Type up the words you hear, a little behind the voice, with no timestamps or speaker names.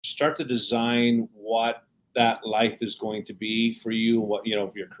start to design what that life is going to be for you, what,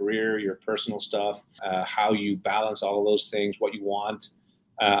 for your career, your personal stuff, how you balance all of those things, what you want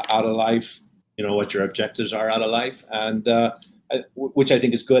out of life, what your objectives are out of life, and which I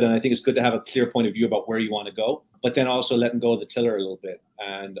think is good. And I think it's good to have a clear point of view about where you want to go, but then also letting go of the tiller a little bit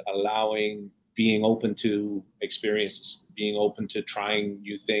and being open to experiences, being open to trying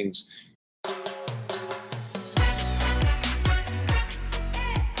new things.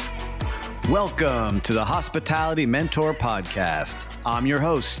 Welcome to the Hospitality Mentor Podcast. I'm your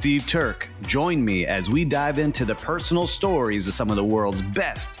host, Steve Turk. Join me as we dive into the personal stories of some of the world's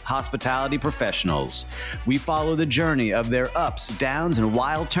best hospitality professionals. We follow the journey of their ups, downs, and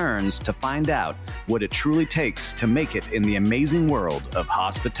wild turns to find out what it truly takes to make it in the amazing world of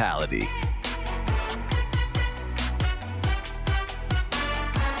hospitality.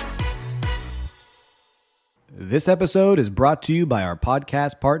 This episode is brought to you by our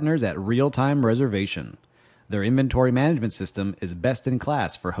podcast partners at Real Time Reservation. Their inventory management system is best in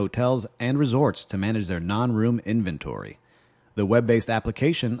class for hotels and resorts to manage their non-room inventory. The web-based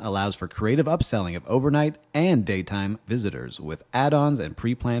application allows for creative upselling of overnight and daytime visitors with add-ons and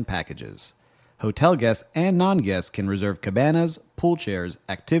pre-planned packages. Hotel guests and non-guests can reserve cabanas, pool chairs,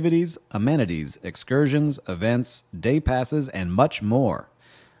 activities, amenities, excursions, events, day passes, and much more.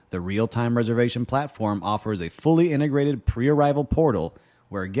 The real-time reservation platform offers a fully integrated pre-arrival portal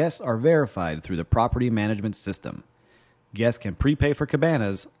where guests are verified through the property management system. Guests can prepay for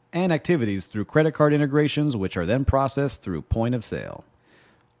cabanas and activities through credit card integrations, which are then processed through point of sale.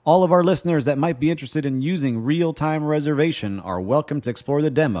 All of our listeners that might be interested in using real-time reservation are welcome to explore the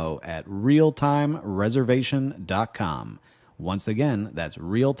demo at realtimereservation.com. Once again, that's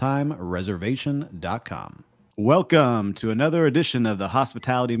realtimereservation.com. Welcome to another edition of the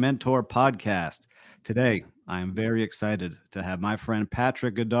Hospitality Mentor Podcast. Today, I am very excited to have my friend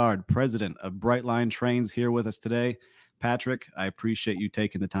Patrick Goddard, president of Brightline Trains, here with us today. Patrick, I appreciate you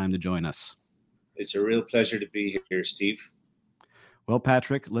taking the time to join us. It's a real pleasure to be here, Steve. Well,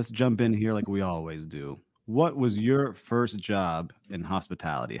 Patrick, let's jump in here like we always do. What was your first job in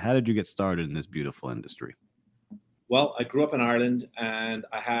hospitality? How did you get started in this beautiful industry? Well, I grew up in Ireland, and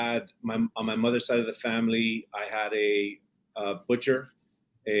I had on my mother's side of the family, I had a butcher,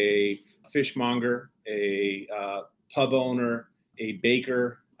 a fishmonger, a pub owner, a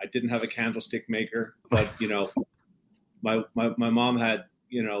baker. I didn't have a candlestick maker, but my mom had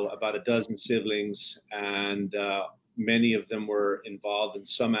about a dozen siblings, and many of them were involved in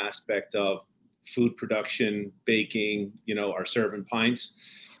some aspect of food production, baking, or serving pints.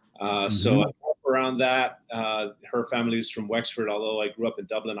 So around that, her family was from Wexford. Although I grew up in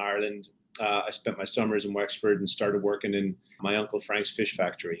Dublin, Ireland, I spent my summers in Wexford and started working in my Uncle Frank's fish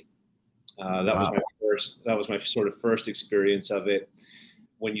factory. That was my sort of first experience of it.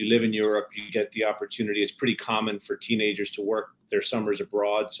 When you live in Europe, you get the opportunity. It's pretty common for teenagers to work their summers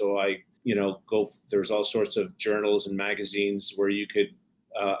abroad. So there's all sorts of journals and magazines where you could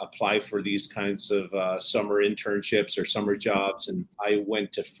apply for these kinds of summer internships or summer jobs. And I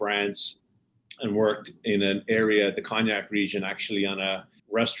went to France and worked in an area, the Cognac region, actually on a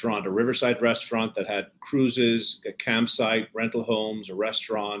riverside restaurant that had cruises, a campsite, rental homes, a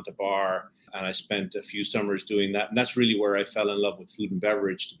restaurant, a bar. And I spent a few summers doing that. And that's really where I fell in love with food and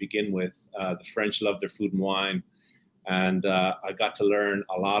beverage to begin with. The French love their food and wine. And I got to learn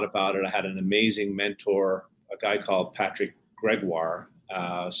a lot about it. I had an amazing mentor, a guy called Patrick Gregoire.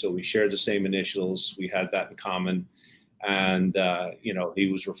 So we shared the same initials. We had that in common. And,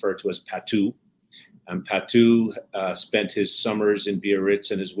 he was referred to as Patou. And Patou spent his summers in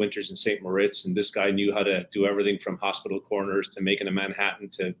Biarritz and his winters in St. Moritz. And this guy knew how to do everything from hospital corners to making a Manhattan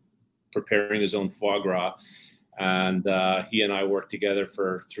to preparing his own foie gras. And he and I worked together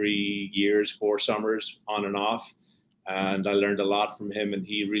for 4 summers on and off. And I learned a lot from him. And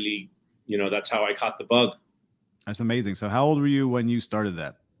he really, that's how I caught the bug. That's amazing. So how old were you when you started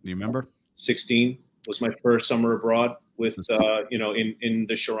that? Do you remember? 16 was my first summer abroad with, in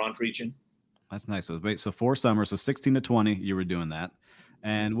the Charente region. That's nice. So 4 summers, so 16 to 20, you were doing that.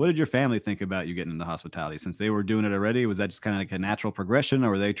 And what did your family think about you getting into hospitality? Since they were doing it already, was that just kind of like a natural progression,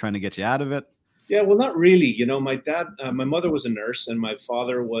 or were they trying to get you out of it? Yeah, well, not really. My mother was a nurse, and my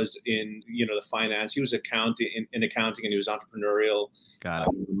father was in, the finance. He was in accounting, and he was entrepreneurial. Got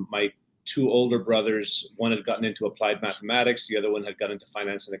it. My 2 older brothers, one had gotten into applied mathematics, the other one had got into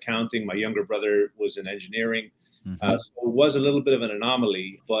finance and accounting. My younger brother was in engineering. So it was a little bit of an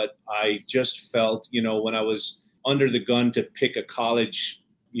anomaly, but I just felt, when I was under the gun to pick a college,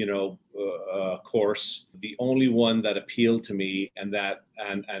 course, the only one that appealed to me, and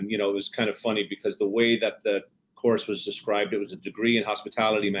it was kind of funny because the way that the course was described. It was a degree in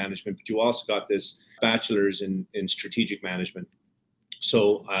hospitality management, but you also got this bachelor's in strategic management.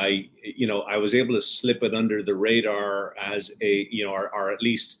 So I was able to slip it under the radar as or at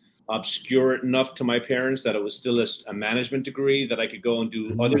least obscure it enough to my parents that it was still a management degree that I could go and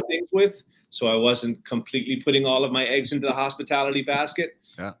do other things with. So I wasn't completely putting all of my eggs into the hospitality basket.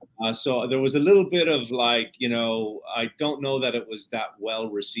 Yeah. So there was a little bit of like, I don't know that it was that well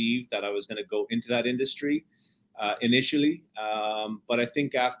received that I was going to go into that industry initially. But I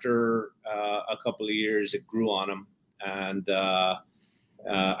think after a couple of years, it grew on them. And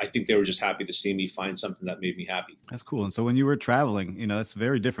I think they were just happy to see me find something that made me happy. That's cool. And so when you were traveling, that's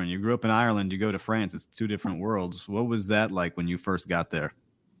very different. You grew up in Ireland, you go to France, it's two different worlds. What was that like when you first got there?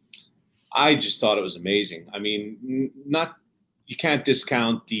 I just thought it was amazing. I mean, you can't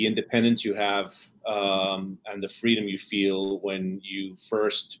discount the independence you have and the freedom you feel when you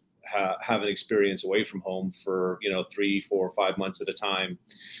first have an experience away from home for, 3, 4, 5 months at a time.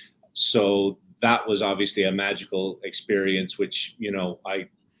 So that was obviously a magical experience, which, I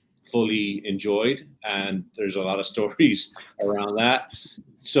fully enjoyed. And there's a lot of stories around that.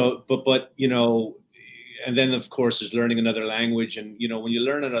 So, but and then of course is learning another language. And, when you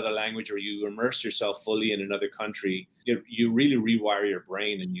learn another language or you immerse yourself fully in another country, you really rewire your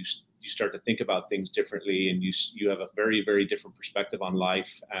brain and you start to think about things differently, and you have a very, very different perspective on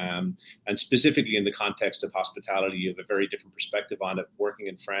life. And specifically in the context of hospitality, you have a very different perspective on it. Working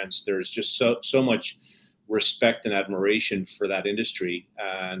in France, there's just so much respect and admiration for that industry.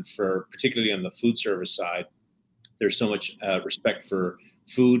 And particularly on the food service side, there's so much respect for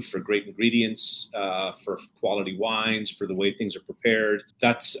food, for great ingredients, for quality wines, for the way things are prepared.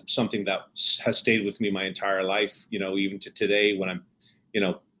 That's something that has stayed with me my entire life, even to today when I'm,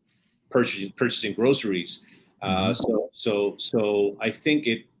 purchasing groceries. So I think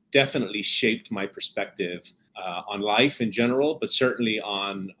it definitely shaped my perspective on life in general, but certainly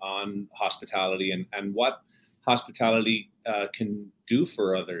on hospitality and what hospitality can do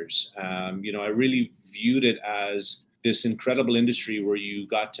for others. I really viewed it as this incredible industry where you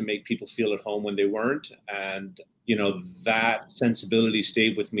got to make people feel at home when they weren't. And, that sensibility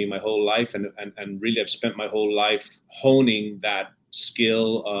stayed with me my whole life. And really I've spent my whole life honing that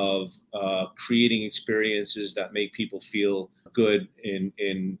skill of creating experiences that make people feel good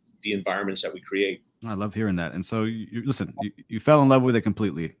in the environments that we create. I love hearing that. And so you fell in love with it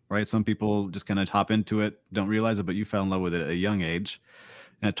completely, right? Some people just kind of hop into it, don't realize it, but you fell in love with it at a young age.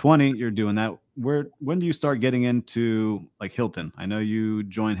 And at 20, you're doing that. When do you start getting into like Hilton? I know you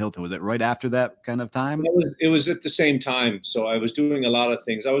joined Hilton. Was it right after that kind of time? It was at the same time. So I was doing a lot of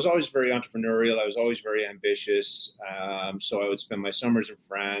things. I was always very entrepreneurial. I was always very ambitious. So I would spend my summers in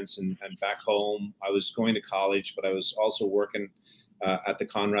France and back home. I was going to college, but I was also working at the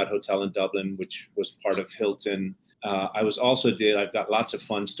Conrad Hotel in Dublin, which was part of Hilton. I've got lots of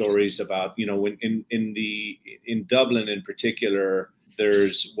fun stories about, when in Dublin in particular,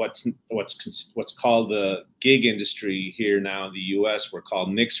 there's what's called the gig industry here now in the US. We're called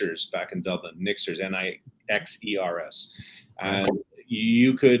Nixers back in Dublin. Nixers, Nixers. And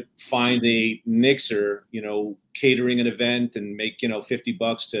you could find a Nixer, catering an event and make,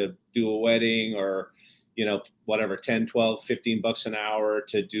 $50 to do a wedding, or, whatever, 10, 12, $15 an hour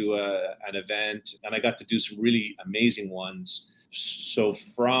to do an event. And I got to do some really amazing ones. So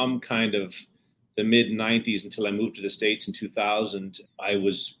from kind of the mid 90s until I moved to the States in 2000, I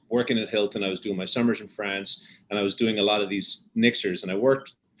was working at Hilton. I was doing my summers in France, and I was doing a lot of these Nixers. And I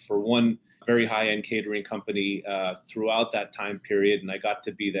worked for one very high-end catering company throughout that time period. And I got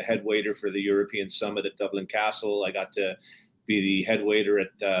to be the head waiter for the European Summit at Dublin Castle. I got to be the head waiter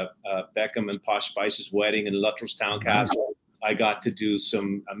at Beckham and Posh Spice's wedding in Luttrellstown Castle. I got to do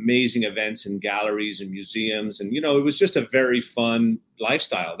some amazing events in galleries and museums. And, it was just a very fun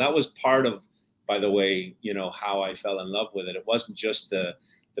lifestyle. That was part of, by the way, how I fell in love with it. It wasn't just the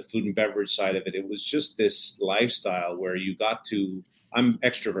food and beverage side of it. It was just this lifestyle where I'm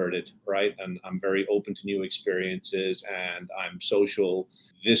extroverted, right? And I'm very open to new experiences, and I'm social.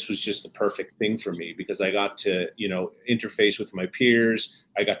 This was just the perfect thing for me because I got to, interface with my peers.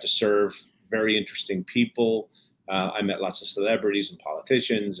 I got to serve very interesting people. I met lots of celebrities and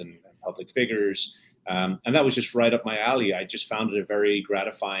politicians and public figures. And that was just right up my alley. I just found it a very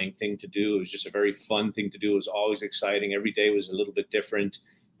gratifying thing to do. It was just a very fun thing to do. It was always exciting. Every day was a little bit different.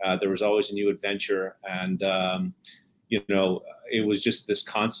 There was always a new adventure. And, it was just this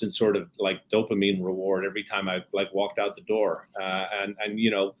constant sort of like dopamine reward every time I walked out the door. And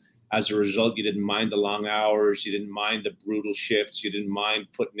as a result, you didn't mind the long hours. You didn't mind the brutal shifts. You didn't mind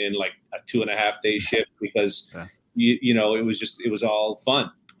putting in like a 2.5-day shift because, it was all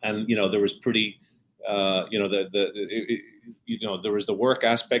fun. And, there was pretty there was the work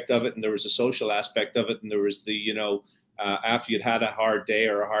aspect of it, and there was the social aspect of it, and there was the, after you'd had a hard day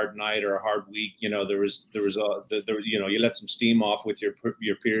or a hard night or a hard week, you let some steam off with your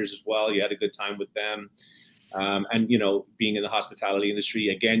peers as well. You had a good time with them. And being in the hospitality industry,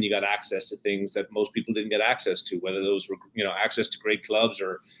 again, you got access to things that most people didn't get access to, whether those were, access to great clubs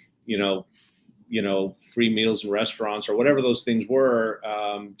or, free meals in restaurants or whatever those things were.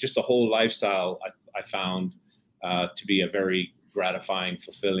 Just the whole lifestyle I found to be a very gratifying,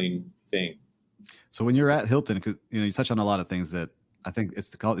 fulfilling thing. So when you're at Hilton, because you touch on a lot of things that I think it's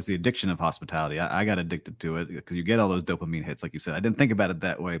the addiction of hospitality. I got addicted to it because you get all those dopamine hits, like you said. I didn't think about it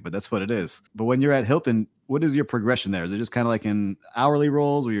that way, but that's what it is. But when you're at Hilton, what is your progression there? Is it just kind of like in hourly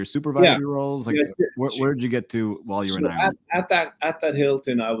roles or your supervisory roles? Like, where did you get to while you were in Ireland? At that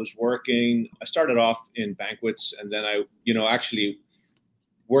Hilton, I was working. I started off in banquets, and then I, actually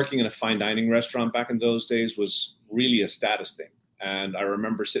working in a fine dining restaurant back in those days was really a status thing. And I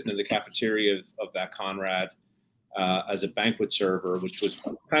remember sitting in the cafeteria of that Conrad as a banquet server, which was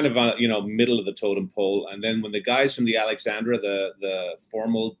kind of middle of the totem pole. And then when the guys from the Alexandra, the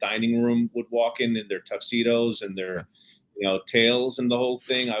formal dining room, would walk in their tuxedos and their tails and the whole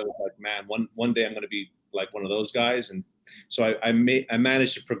thing, I was like, man, one day I'm going to be like one of those guys. And so I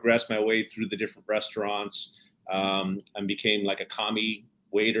managed to progress my way through the different restaurants and became like a commie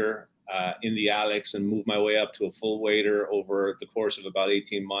waiter in the Alex, and moved my way up to a full waiter over the course of about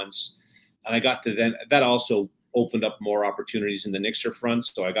 18 months. And I got to then, that also opened up more opportunities in the Nixer front.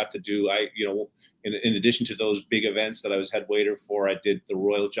 So I got to do, in addition to those big events that I was head waiter for, I did the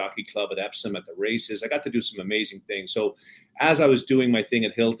Royal Jockey Club at Epsom at the races. I got to do some amazing things. So as I was doing my thing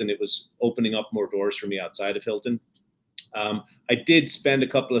at Hilton, it was opening up more doors for me outside of Hilton. I did spend a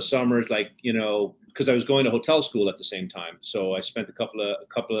couple of summers, because I was going to hotel school at the same time. So I spent a couple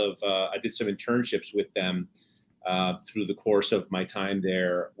of I did some internships with them through the course of my time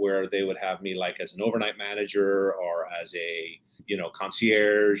there, where they would have me like as an overnight manager or as a,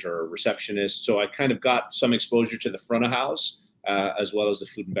 concierge or receptionist. So I kind of got some exposure to the front of house as well as the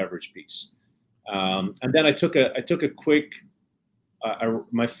food and beverage piece. And then I took a quick,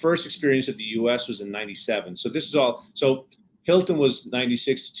 my first experience at the US was in 97. So this is all, so Hilton was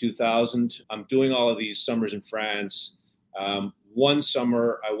 96 to 2000. I'm doing all of these summers in France. One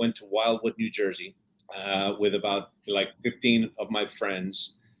summer I went to Wildwood, New Jersey, with about 15 of my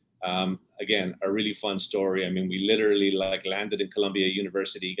friends. Again, a really fun story. I mean, we literally landed in Columbia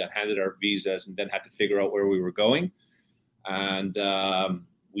University, got handed our visas, and then had to figure out where we were going. And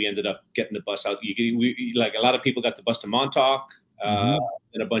we ended up getting the bus out. A lot of people got the bus to Montauk,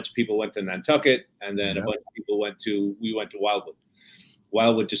 and a bunch of people went to Nantucket, and then a bunch of people went to Wildwood.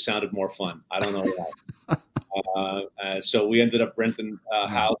 Wildwood just sounded more fun. I don't know why. So we ended up renting a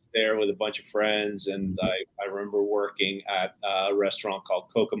house there with a bunch of friends. And I remember working at a restaurant called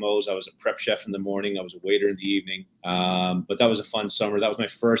Kokomo's. I was a prep chef in the morning. I was a waiter in the evening. But that was a fun summer. That was my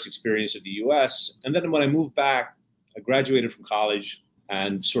first experience of the US. And then when I moved back, I graduated from college,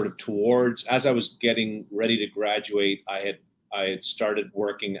 and sort of as I was getting ready to graduate, I had started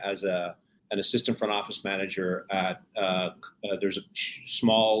working as an assistant front office manager at there's a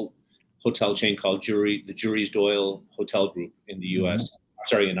small hotel chain called the Jury's Doyle Hotel Group in the US,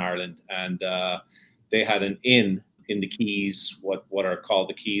 in Ireland. And they had an inn in the Keys, what are called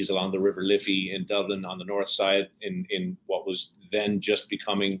the Keys, along the River Liffey in Dublin on the north side, in what was then just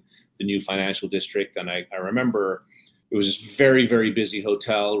becoming the new financial district. And I remember it was this very, very busy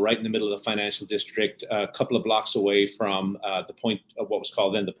hotel right in the middle of the financial district, a couple of blocks away from the point of what was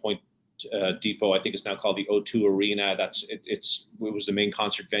called then the Point Depot. I think it's now called the O2 Arena. It was the main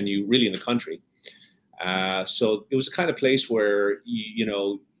concert venue really in the country. So it was the kind of place where you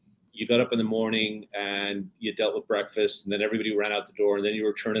got up in the morning and you dealt with breakfast, and then everybody ran out the door, and then you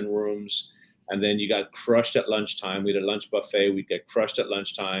were turning rooms, and then you got crushed at lunchtime. We had a lunch buffet. We'd get crushed at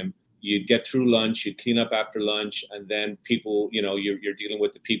lunchtime. You'd get through lunch, you'd clean up after lunch, and then people, you're dealing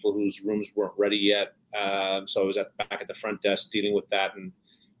with the people whose rooms weren't ready yet. So I was back at the front desk dealing with that, and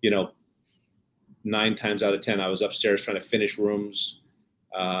 9 times out of 10, I was upstairs trying to finish rooms.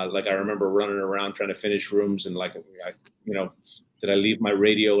 I remember running around trying to finish rooms, and did I leave my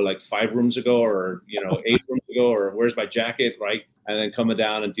radio 5 rooms ago, or 8 rooms ago, or where's my jacket, right? And then coming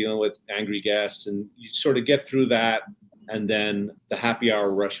down and dealing with angry guests, and you sort of get through that. And then the happy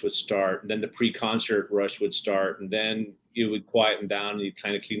hour rush would start, and then the pre-concert rush would start, and then it would quieten down, and you'd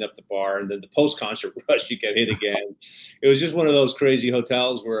kind of clean up the bar, and then the post-concert rush, you get hit again. It was just one of those crazy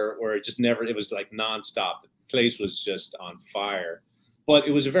hotels where it just never, it was nonstop. The place was just on fire. But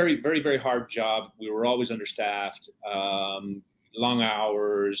it was a very, very, very hard job. We were always understaffed, long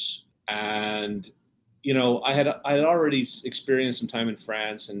hours, and I had already experienced some time in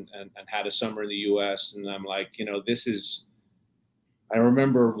France and had a summer in the U.S. And I'm like, I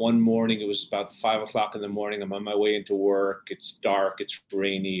remember one morning, it was about 5 o'clock in the morning. I'm on my way into work. It's dark. It's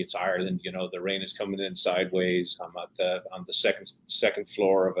rainy. It's Ireland. The rain is coming in sideways. I'm on the second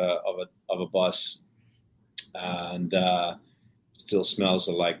floor of a bus, and still smells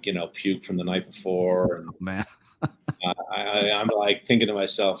of puke from the night before. And man, I'm like thinking to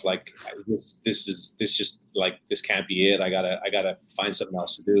myself, like this can't be it. I gotta find something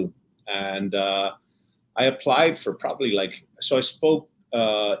else to do. And I applied for probably so I spoke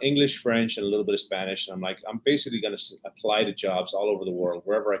English, French, and a little bit of Spanish. And I'm like, I'm basically going to apply to jobs all over the world,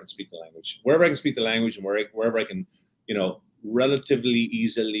 wherever I can speak the language, and wherever I can, relatively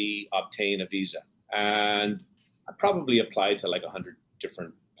easily obtain a visa. And I probably applied to 100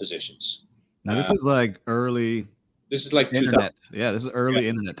 different positions. Now this is like early. This is like internet. Yeah, this is early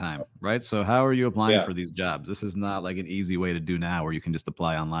internet time, right? So how are you applying for these jobs? This is not like an easy way to do now where you can just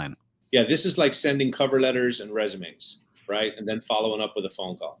apply online. Yeah, this is like sending cover letters and resumes, right? And then following up with a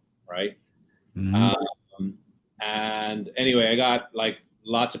phone call, right? Mm-hmm. And anyway, I got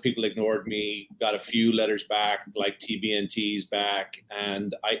lots of people ignored me, got a few letters back, like TBNTs back.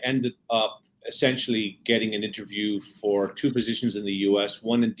 And I ended up essentially getting an interview for 2 positions in the US,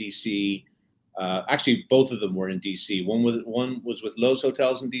 one in DC. Actually, both of them were in DC. One was with Lowe's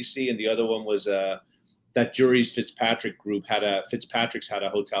Hotels in DC, and the other one was that Jury's Fitzpatrick group Fitzpatrick's had a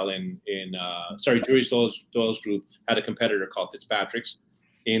hotel Jury's Doyle's group had a competitor called Fitzpatrick's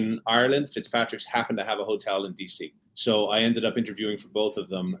in Ireland. Fitzpatrick's happened to have a hotel in DC. So I ended up interviewing for both of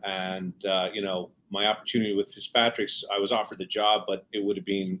them. And, my opportunity with Fitzpatrick's, I was offered the job, but it would have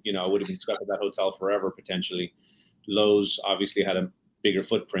been, I would have been stuck at that hotel forever, potentially. Lowe's obviously had a bigger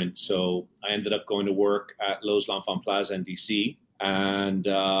footprint. So I ended up going to work at Lowe's L'Enfant Plaza in DC. And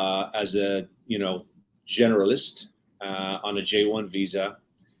as a, generalist on a J1 visa.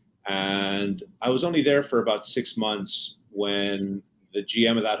 And I was only there for about 6 months when the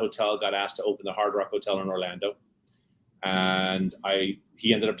GM of that hotel got asked to open the Hard Rock Hotel in Orlando. And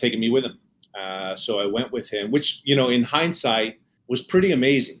he ended up taking me with him. So I went with him, which, in hindsight was pretty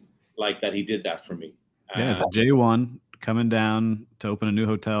amazing, that he did that for me. Yeah, it's a J1 coming down to open a new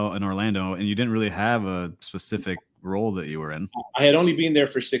hotel in Orlando, and you didn't really have a specific role that you were in. I had only been there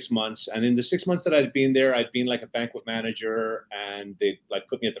for 6 months, and in the 6 months that I'd been there, I'd been like a banquet manager, and they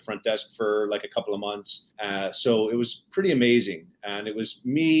put me at the front desk for a couple of months. So it was pretty amazing, and it was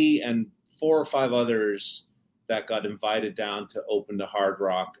me and 4 or 5 others that got invited down to open the Hard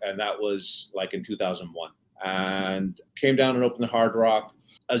Rock, and that was in 2001. And came down and opened the Hard Rock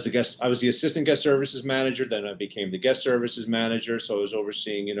as a guest. I was the assistant guest services manager. Then I became the guest services manager. So I was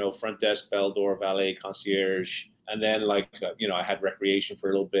overseeing, front desk, bell door, valet, concierge. And then I had recreation for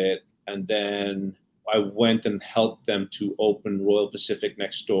a little bit. And then I went and helped them to open Royal Pacific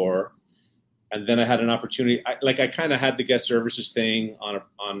next door. And then I had an opportunity. I kind of had the guest services thing on,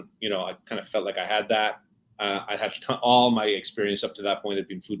 I kind of felt like I had that. I had all my experience up to that point had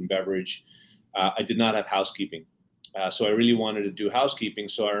been food and beverage. I did not have housekeeping. So I really wanted to do housekeeping.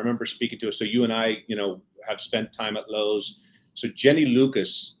 So I remember speaking to us. So you and I, have spent time at Lowe's. So Jenny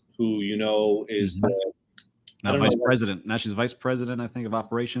Lucas, who, is now vice president. Now she's vice president, I think, of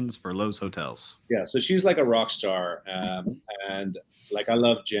operations for Lowe's Hotels. Yeah. So she's like a rock star. And I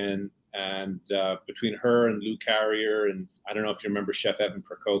love Jen. And between her and Lou Carrier, and I don't know if you remember Chef Evan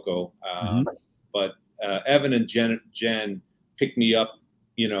Prococo, but Evan and Jen picked me up,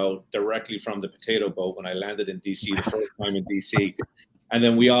 directly from the potato boat when I landed in DC, the first time in DC. And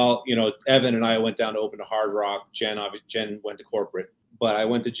then we all, Evan and I went down to open a Hard Rock. Jen went to corporate, but I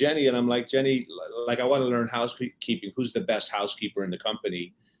went to Jenny and I'm like, Jenny, I want to learn housekeeping. Who's the best housekeeper in the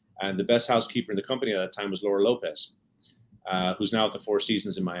company? And the best housekeeper in the company at that time was Laura Lopez, who's now at the Four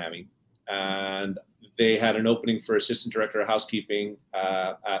Seasons in Miami. And they had an opening for assistant director of housekeeping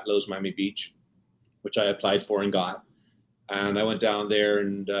at Lowe's Miami Beach, which I applied for and got. And I went down there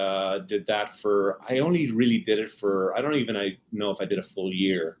and did that I only really did it for, I don't even know if I did a full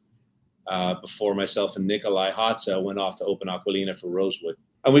year before myself and Nikolai Hotza went off to open Aquilina for Rosewood.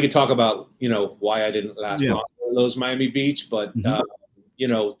 And we could talk about, why I didn't last long at Lowe's Miami Beach, but,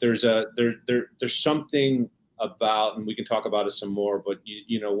 there's something about, and we can talk about it some more, but,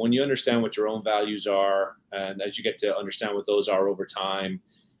 when you understand what your own values are, and as you get to understand what those are over time,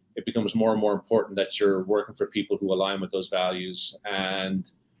 it becomes more and more important that you're working for people who align with those values. And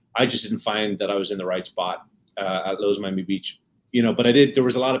I just didn't find that I was in the right spot at Lowe's Miami Beach, but there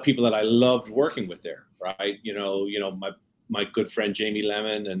was a lot of people that I loved working with there. Right. My good friend, Jamie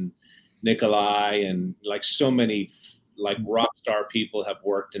Lemon and Nikolai, and so many rock star people have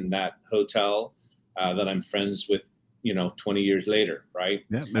worked in that hotel. that I'm friends with, 20 years later, right?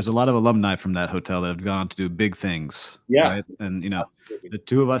 Yeah, there's a lot of alumni from that hotel that have gone on to do big things, Yeah, right? And absolutely. the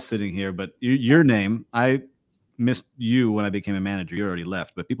two of us sitting here, but your name, I missed you when I became a manager. You already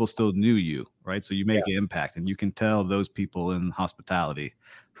left, but people still knew you, right? So you make an impact, and you can tell those people in hospitality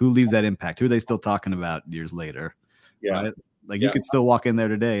who leaves that impact. Who are they still talking about years later, right? Like you could still walk in there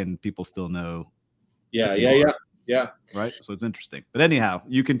today, and people still know. Yeah. Right. So it's interesting. But anyhow,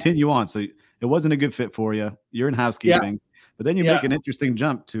 you continue on. So it wasn't a good fit for you. You're in housekeeping, but then you make an interesting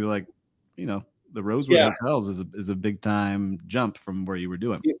jump to the Rosewood Hotels is a big time jump from where you were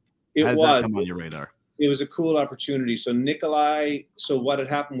doing. It How does was. that come on your radar? It was a cool opportunity. So what had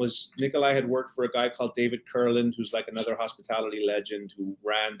happened was Nikolai had worked for a guy called David Kurland, who's like another hospitality legend who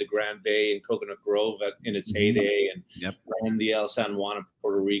ran the Grand Bay in Coconut Grove in its heyday, and ran the El San Juan in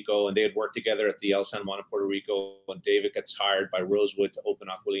Puerto Rico. And they had worked together at the El San Juan in Puerto Rico. And David gets hired by Rosewood to open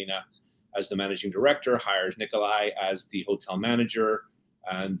Aquilina as the managing director, hires Nikolai as the hotel manager,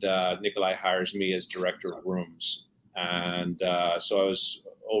 and Nikolai hires me as director of rooms. And so I was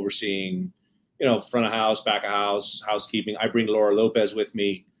overseeing front of house, back of house, housekeeping. I bring Laura Lopez with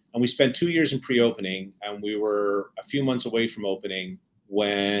me. And we spent 2 years in pre-opening, and we were a few months away from opening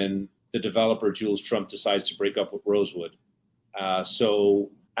when the developer, Jules Trump, decides to break up with Rosewood.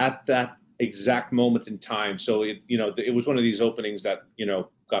 So at that exact moment in time, so it was one of these openings that,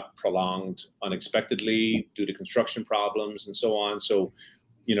 got prolonged unexpectedly due to construction problems and so on. So,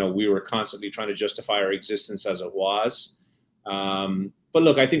 we were constantly trying to justify our existence as it was. But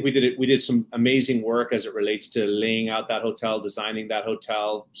look, I think we did some amazing work as it relates to laying out that hotel, designing that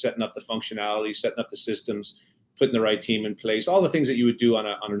hotel, setting up the functionality, setting up the systems, putting the right team in place, all the things that you would do in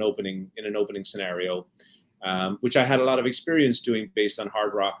an opening scenario, which I had a lot of experience doing based on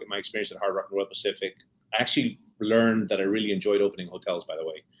Hard Rock, my experience at Hard Rock and Royal Pacific. I actually learned that I really enjoyed opening hotels, by the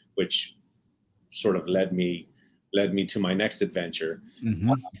way, which sort of led me to my next adventure.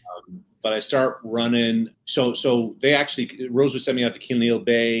 Mm-hmm. But I start running. So they actually, Rosewood sent me out to Kinneil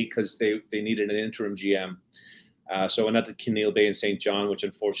Bay because they needed an interim GM. So I went out to Kinneil Bay in St. John, which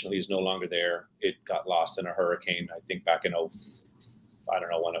unfortunately is no longer there. It got lost in a hurricane, I think back in, I don't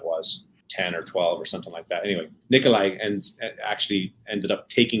know when it was, 10 or 12 or something like that. Anyway, Nikolai actually ended up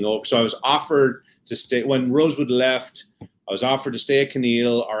taking over. So I was offered to stay, when Rosewood left, I was offered to stay at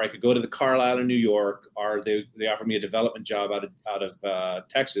Kinneil, or I could go to the Carlisle in New York, or they offered me a development job out of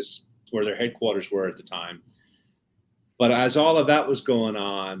Texas, where their headquarters were at the time. But as all of that was going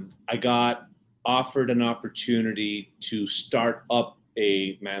on, I got offered an opportunity to start up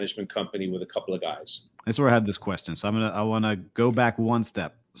a management company with a couple of guys. That's where I had this question. So I want to go back one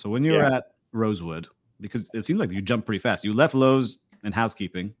step. So when you were at Rosewood, because it seemed like you jumped pretty fast. You left Lowe's and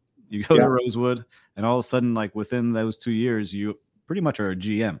housekeeping. You go to Rosewood, and all of a sudden, like within those 2 years, you pretty much are a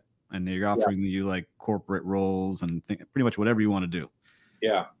GM, and they're offering you like corporate roles and pretty much whatever you want to do.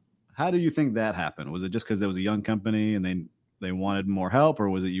 Yeah. How do you think that happened? Was it just because there was a young company and they wanted more help, or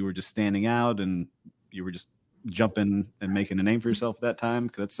was it you were just standing out and you were just jumping and making a name for yourself at that time?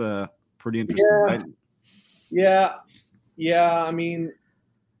 Because that's pretty interesting. Right? Yeah. I mean,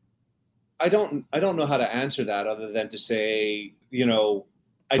 I don't know how to answer that other than to say,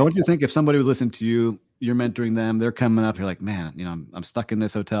 Don't you think if somebody was listening to you, you're mentoring them, they're coming up, you're like, man, I'm stuck in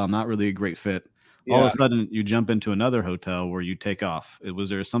this hotel. I'm not really a great fit. All of a sudden you jump into another hotel where you take off. Was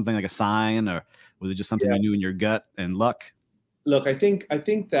there something like a sign, or was it just something you knew in your gut and luck? Look, I think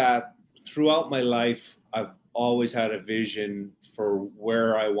that throughout my life, I've always had a vision for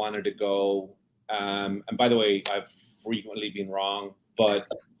where I wanted to go. And by the way, I've frequently been wrong, but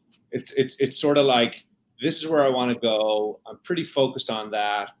it's sort of like, this is where I want to go. I'm pretty focused on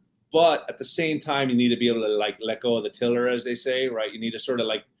that. But at the same time, you need to be able to like let go of the tiller, as they say, right? You need to sort of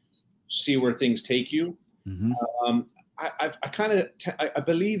like see where things take you. Mm-hmm. I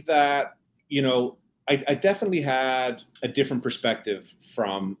believe that, I definitely had a different perspective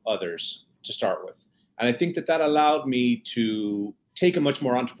from others to start with. And I think that allowed me to take a much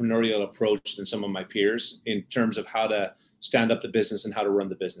more entrepreneurial approach than some of my peers in terms of how to stand up the business and how to run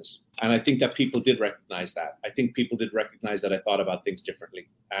the business. And I think that people did recognize that. I think people did recognize that I thought about things differently.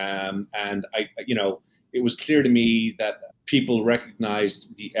 And it was clear to me that people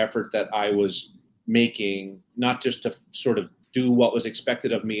recognized the effort that I was making, not just to sort of do what was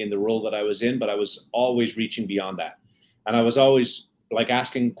expected of me in the role that I was in, but I was always reaching beyond that. And I was always like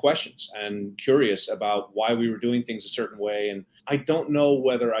asking questions and curious about why we were doing things a certain way. And I don't know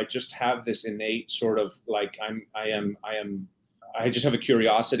whether I just have this innate sort of like I just have a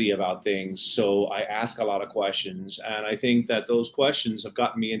curiosity about things. So I ask a lot of questions. And I think that those questions have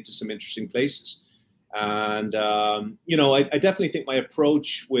gotten me into some interesting places. And, I definitely think my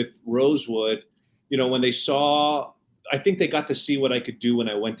approach with Rosewood, when they saw, I think they got to see what I could do when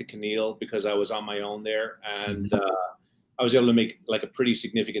I went to Keneal, because I was on my own there, and I was able to make like a pretty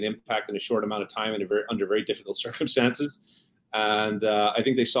significant impact in a short amount of time and under very difficult circumstances. And I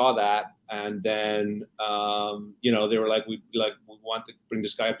think they saw that, and then they were like, we want to bring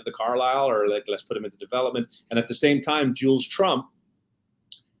this guy up to the Carlisle, or like let's put him into development. And at the same time, Jules Trump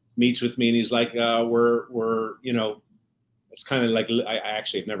meets with me, and he's like, we're it's kind of like, I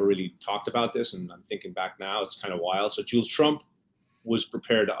actually have never really talked about this, and I'm thinking back now, it's kind of wild. So Jules Trump was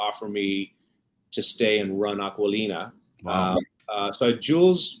prepared to offer me to stay and run Aquilina. Wow. So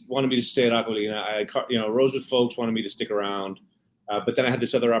Jules wanted me to stay at Aquilina. Rosewood folks wanted me to stick around. But then I had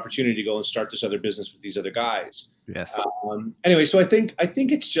this other opportunity to go and start this other business with these other guys. Yes. Anyway, so I think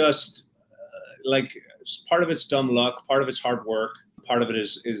it's just like part of it's dumb luck, part of it's hard work, part of it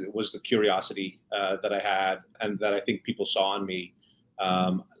was the curiosity that I had, and that I think people saw in me,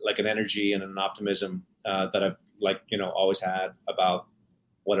 like an energy and an optimism that I've always had about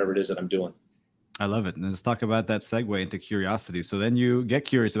whatever it is that I'm doing. I love it. And let's talk about that segue into curiosity. So then you get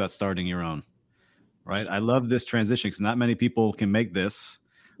curious about starting your own, right? I love this transition because not many people can make this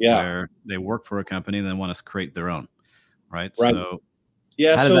where they work for a company and then want to create their own, right? So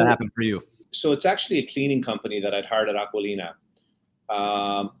how does that happen for you? So it's actually a cleaning company that I'd hired at Aquilina,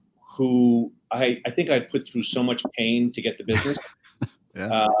 who I think I put through so much pain to get the business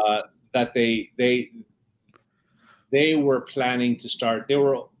that they were planning to start. They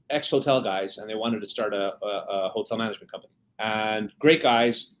were ex-hotel guys, and they wanted to start a hotel management company. And great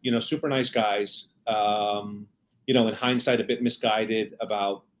guys, super nice guys. In hindsight, a bit misguided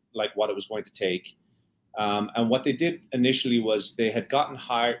about like what it was going to take. And what they did initially was they had gotten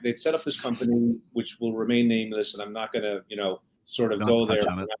hired. They'd set up this company, which will remain nameless, and I'm not going to, go there.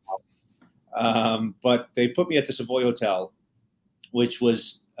 But they put me at the Savoy Hotel, which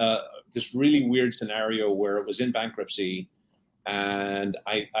was this really weird scenario where it was in bankruptcy. And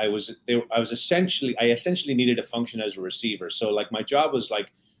I essentially needed to function as a receiver. So like my job was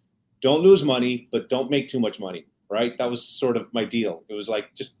like, don't lose money, but don't make too much money, right? That was sort of my deal. It was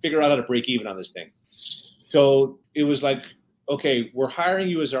like, just figure out how to break even on this thing. So it was like, okay, we're hiring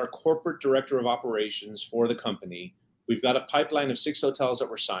you as our corporate director of operations for the company. We've got a pipeline of 6 hotels that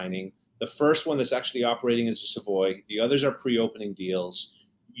we're signing. The first one that's actually operating is the Savoy. The others are pre-opening deals.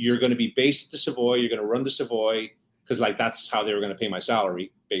 You're going to be based at the Savoy. You're going to run the Savoy, because like that's how they were going to pay my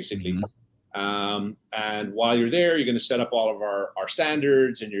salary, basically. Mm-hmm. And while you're there, you're going to set up all of our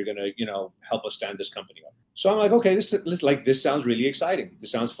standards, and you're going to help us stand this company up. So I'm like, okay, this sounds really exciting.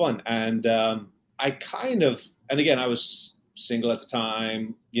 This sounds fun. And and again, I was single at the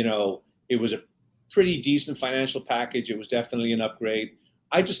time. It was a pretty decent financial package. It was definitely an upgrade.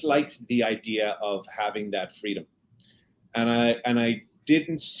 I just liked the idea of having that freedom, and I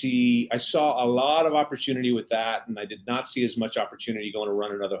saw a lot of opportunity with that, and I did not see as much opportunity going to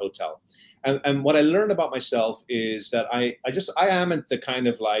run another hotel. And what I learned about myself is that I am the kind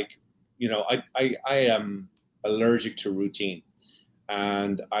of like, I am allergic to routine,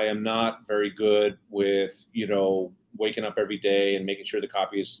 and I am not very good with, waking up every day and making sure the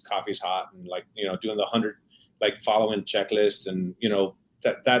coffee is hot, and like, doing the 100, like following checklists, and,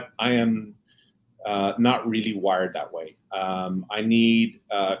 that I am not really wired that way. I need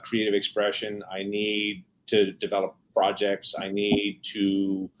creative expression. I need to develop projects. I need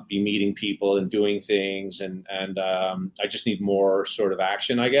to be meeting people and doing things. And I just need more sort of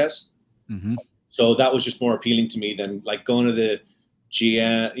action, I guess. Mm-hmm. So that was just more appealing to me than like going to the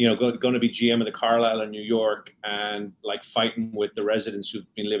GM, going to be GM of the Carlisle in New York and like fighting with the residents who've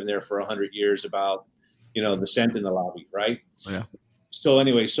been living there for 100 years about, the scent in the lobby. Right. Yeah. So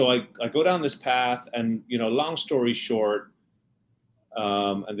anyway, I go down this path, and, long story short,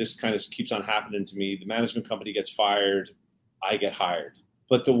 and this kind of keeps on happening to me, the management company gets fired, I get hired.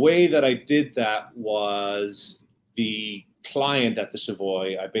 But the way that I did that was the client at the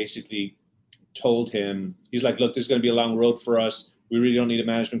Savoy, I basically told him, he's like, look, this is going to be a long road for us. We really don't need a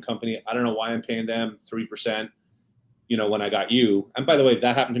management company. I don't know why I'm paying them 3%, when I got you. And by the way,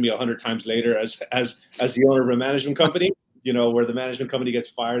 that happened to me 100 times later as the owner of a management company. Where the management company gets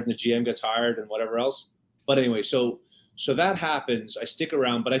fired and the GM gets hired and whatever else. But anyway, so that happens. I stick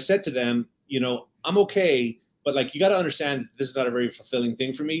around, but I said to them, I'm okay, but like, you got to understand this is not a very fulfilling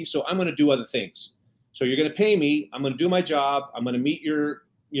thing for me. So I'm going to do other things. So you're going to pay me. I'm going to do my job. I'm going to meet your,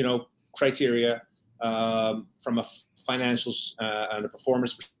 criteria from a financials and a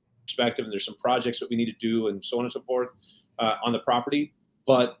performance perspective. And there's some projects that we need to do and so on and so forth on the property,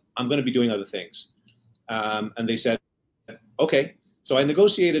 but I'm going to be doing other things. And they said, okay. So I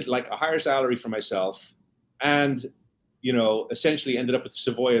negotiated like a higher salary for myself, and, essentially ended up with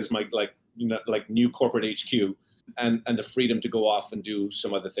Savoy as my like like new corporate HQ, and the freedom to go off and do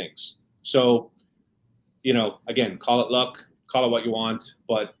some other things. So, again, call it luck, call it what you want,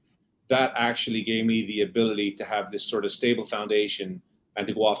 but that actually gave me the ability to have this sort of stable foundation and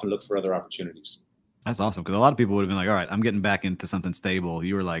to go off and look for other opportunities. That's awesome, because a lot of people would have been like, all right, I'm getting back into something stable.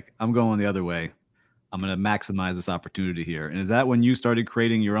 You were like, I'm going the other way. I'm going to maximize this opportunity here. And is that when you started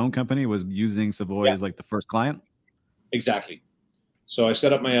creating your own company, was using Savoy as like the first client? Exactly. So I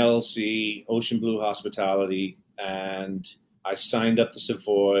set up my LLC, Ocean Blue Hospitality, and I signed up to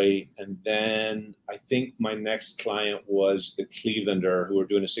Savoy. And then I think my next client was the Clevelander, who were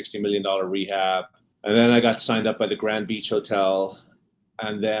doing a $60 million rehab. And then I got signed up by the Grand Beach Hotel.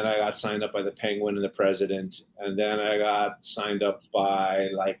 And then I got signed up by the Penguin and the President. And then I got signed up by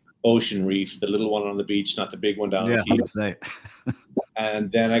like Ocean Reef, the little one on the beach, not the big one down the Keys.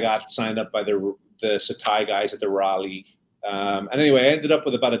 And then I got signed up by the Satai guys at the Raleigh. And anyway, I ended up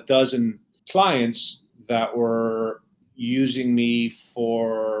with about a dozen clients that were using me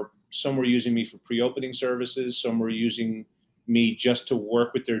some were using me for pre-opening services. Some were using me just to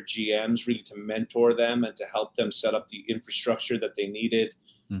work with their GMs, really to mentor them and to help them set up the infrastructure that they needed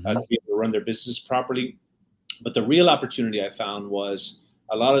to be able to run their business properly. But the real opportunity I found was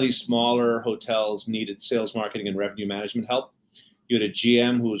a lot of these smaller hotels needed sales, marketing, and revenue management help. You had a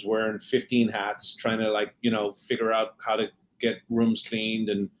GM who was wearing 15 hats, trying to figure out how to get rooms cleaned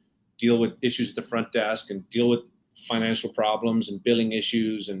and deal with issues at the front desk and deal with financial problems and billing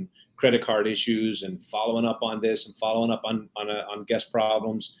issues and credit card issues and following up on this and following up on guest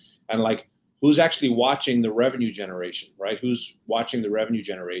problems, and like who's actually watching the revenue generation, right? Who's watching the revenue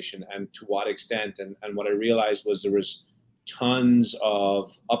generation and to what extent? And what I realized was there was tons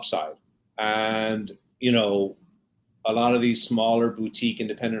of upside. And, a lot of these smaller boutique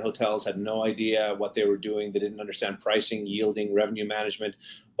independent hotels had no idea what they were doing. They didn't understand pricing, yielding, revenue management.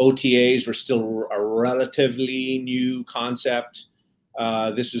 OTAs were still a relatively new concept.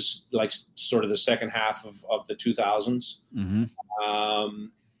 This is like sort of the second half of the 2000s.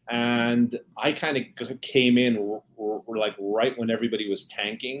 And I kind of came in like right when everybody was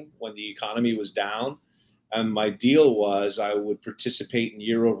tanking, when the economy was down. And my deal was I would participate in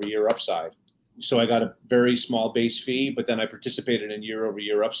year-over-year upside. So I got a very small base fee, but then I participated in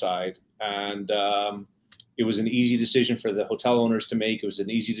year-over-year upside. And it was an easy decision for the hotel owners to make. It was an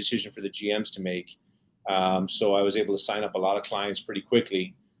easy decision for the GMs to make. So I was able to sign up a lot of clients pretty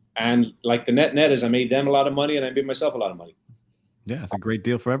quickly. And like the net is I made them a lot of money and I made myself a lot of money. Yeah, it's a great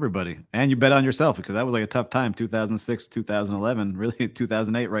deal for everybody. And you bet on yourself, because that was like a tough time, 2006, 2011, really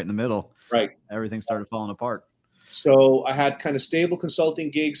 2008, right in the middle. Right. Everything started falling apart. So I had kind of stable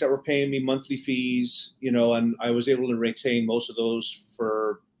consulting gigs that were paying me monthly fees, and I was able to retain most of those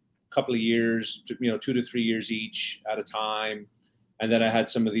for a couple of years, 2 to 3 years each at a time. And then I had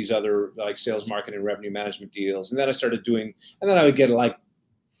some of these other like sales, marketing, revenue management deals. And then I started and then I would get like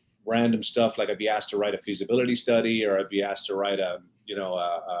random stuff, like I'd be asked to write a feasibility study, or I'd be asked to write a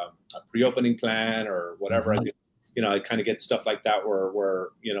pre-opening plan or whatever. I kind of get stuff like that where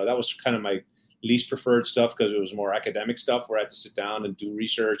that was kind of my least preferred stuff, because it was more academic stuff where I had to sit down and do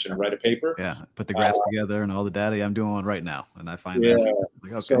research and write a paper. Yeah, put the graphs together and all the data. I'm doing one right now, and I find that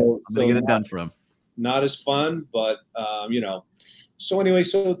like, okay, I'm gonna get it done for them. Not as fun, but So anyway,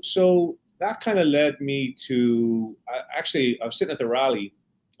 so that kind of led me to I was sitting at the Raleigh,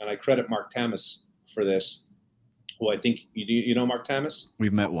 and I credit Mark Tamas for this, who I think you know Mark Tamas.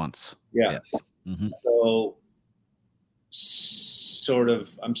 We've met once. Yeah. Yes. Mm-hmm. So sort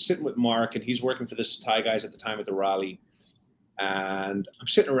of I'm sitting with Mark, and he's working for the Satai guys at the time at the Raleigh, and I'm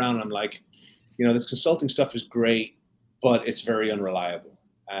sitting around and I'm like, this consulting stuff is great, but it's very unreliable.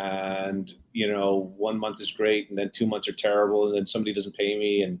 And 1 month is great, and then 2 months are terrible, and then somebody doesn't pay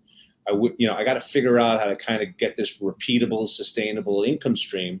me, and I got to figure out how to kind of get this repeatable, sustainable income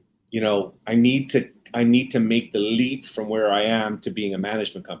stream. I need to make the leap from where I am to being a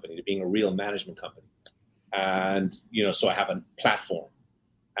management company, to being a real management company. And, so I have a platform,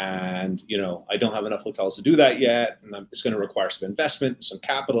 and, I don't have enough hotels to do that yet. And it's going to require some investment, some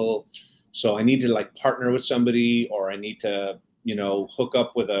capital. So I need to like partner with somebody, or I need to, hook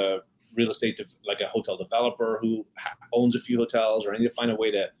up with a real estate, like a hotel developer who owns a few hotels, or I need to find a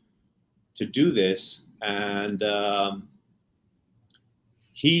way to do this. And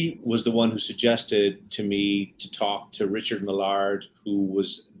he was the one who suggested to me to talk to Richard Millard, who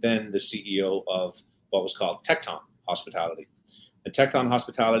was then the CEO of what was called Tecton Hospitality. And Tecton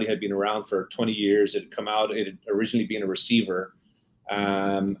Hospitality had been around for 20 years. It had originally been a receiver,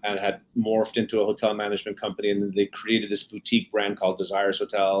 and had morphed into a hotel management company. And then they created this boutique brand called Desires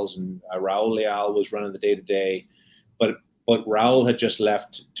Hotels, and Raul Leal was running the day-to-day. But but Raul had just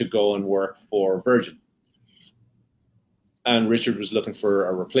left to go and work for Virgin. And Richard was looking for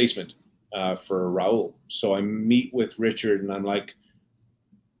a replacement for Raul. So I meet with Richard and I'm like,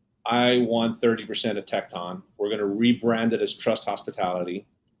 I want 30% of Tecton. We're going to rebrand it as Trust Hospitality.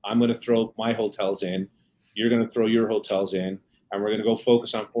 I'm going to throw my hotels in. You're going to throw your hotels in. And we're going to go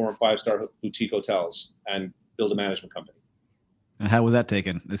focus on 4 and 5-star boutique hotels and build a management company. And how was that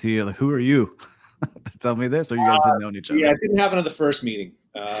taken? Is he like, who are you? Tell me this, or you guys didn't know each other? Yeah, it didn't happen on the first meeting.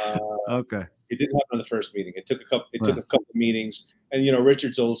 Okay. It didn't happen on the first meeting. It took a couple of meetings, and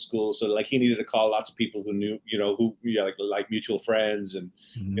Richard's old school, so like he needed to call lots of people who knew, like mutual friends, and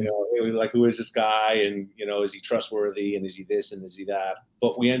it was like, who is this guy, and is he trustworthy, and is he this, and is he that?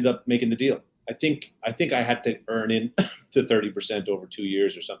 But we ended up making the deal. I think I had to earn in to 30% over 2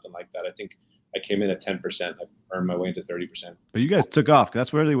 years or something like that. I think I came in at 10%. I earned my way into 30%. But you guys took off.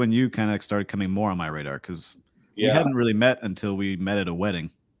 That's really when you kind of started coming more on my radar, because we hadn't really met until we met at a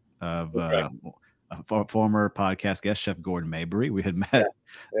wedding of a former podcast guest, Chef Gordon Mabry. We had met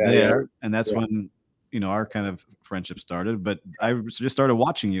there, and that's when our kind of friendship started. But I just started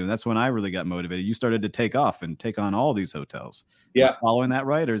watching you, and that's when I really got motivated. You started to take off and take on all these hotels. Am I following that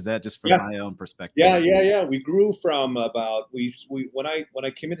right, or is that just from my own perspective? Yeah. We grew from about when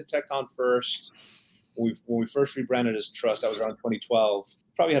I came into Tecton first. When we first rebranded as Trust, that was around 2012.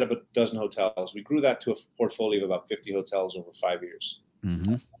 Probably had about a dozen hotels. We grew that to a portfolio of about 50 hotels over 5 years.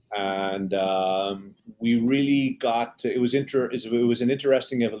 Mm-hmm. And we really got to, it was an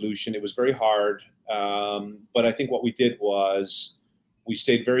interesting evolution. It was very hard. But I think what we did was we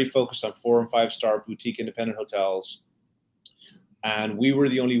stayed very focused on 4 and 5-star boutique independent hotels. And we were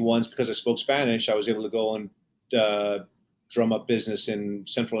the only ones, because I spoke Spanish, I was able to go and drum up business in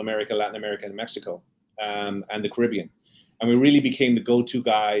Central America, Latin America, and Mexico, and the Caribbean. And we really became the go-to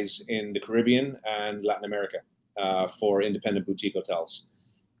guys in the Caribbean and Latin America for independent boutique hotels.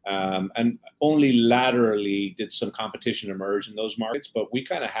 And only laterally did some competition emerge in those markets, but we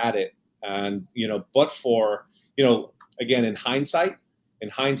kind of had it. And, but for, again, in hindsight,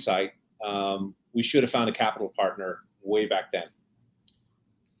 we should have found a capital partner way back then,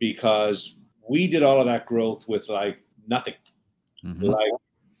 because we did all of that growth with like nothing,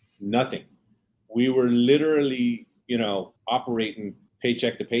 nothing. We were literally, operating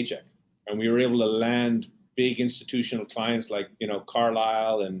paycheck to paycheck, and we were able to land big institutional clients like,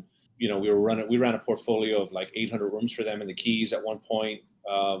 Carlisle, and, we ran a portfolio of like 800 rooms for them in the Keys at one point.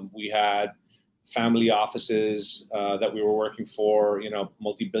 We had family offices that we were working for,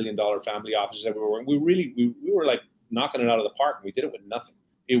 multi-billion-dollar family offices that we were working. We were like knocking it out of the park, and we did it with nothing.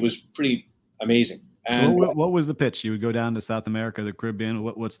 It was pretty amazing. And so what was the pitch? You would go down to South America, the Caribbean.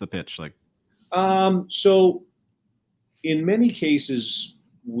 What's the pitch like? So in many cases,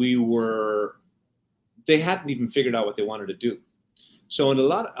 they hadn't even figured out what they wanted to do. So in a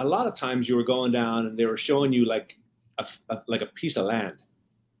lot of times you were going down and they were showing you like a piece of land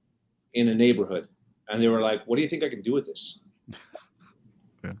in a neighborhood. And they were like, what do you think I can do with this?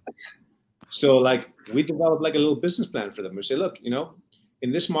 Yeah. So like we developed like a little business plan for them. We say, look,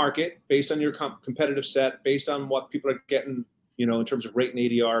 in this market, based on your competitive set, based on what people are getting, in terms of rate and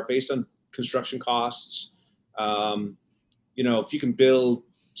ADR, based on construction costs, if you can build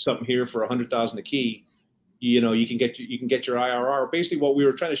something here for $100,000 a key, you can get your IRR. Basically, what we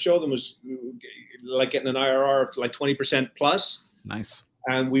were trying to show them was like getting an IRR of like 20% plus. Nice.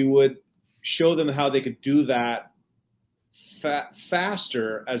 And we would show them how they could do that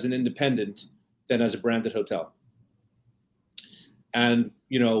faster as an independent than as a branded hotel. And,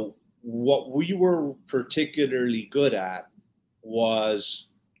 what we were particularly good at was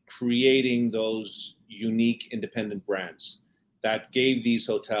creating those unique independent brands that gave these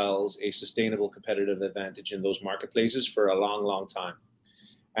hotels a sustainable competitive advantage in those marketplaces for a long, long time.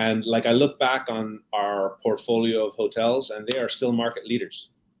 And like I look back on our portfolio of hotels, and they are still market leaders.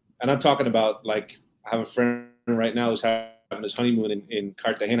 And I'm talking about, like, I have a friend right now who's having his honeymoon in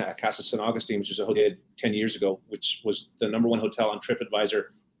Cartagena at Casa San Agustin, which is a hotel 10 years ago, which was the number one hotel on TripAdvisor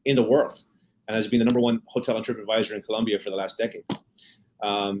in the world, and has been the number one hotel on TripAdvisor in Colombia for the last decade.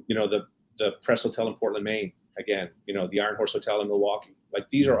 The Press Hotel in Portland, Maine, again, the Iron Horse Hotel in Milwaukee. Like,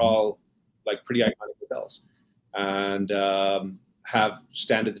 these are all like pretty iconic hotels, and have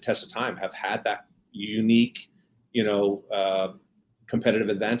standed the test of time, have had that unique, competitive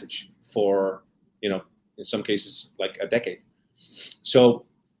advantage for, in some cases, like a decade. So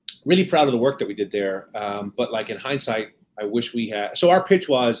really proud of the work that we did there. But like in hindsight, I wish we had, so our pitch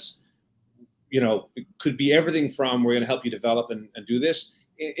was, it could be everything from, we're going to help you develop and do this.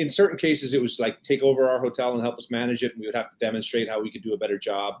 In certain cases, it was like, take over our hotel and help us manage it. And we would have to demonstrate how we could do a better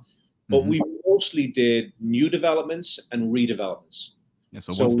job. But we mostly did new developments and redevelopments. Yeah,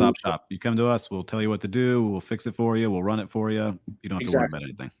 so one-stop shop. You come to us, we'll tell you what to do, we'll fix it for you, we'll run it for you. You don't have to worry about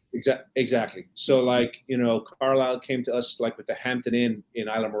anything. Exactly. So like, Carlisle came to us like with the Hampton Inn in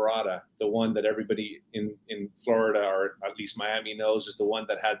Isla Morada, the one that everybody in Florida, or at least Miami, knows is the one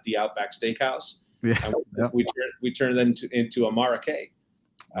that had the Outback Steakhouse. Yeah. And we turned them into a Marrakech.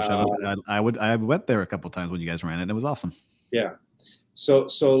 I went there a couple of times when you guys ran it, and it was awesome. Yeah. So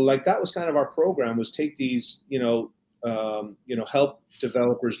like that was kind of our program, was take these, help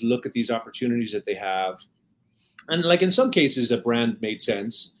developers look at these opportunities that they have. And like in some cases, a brand made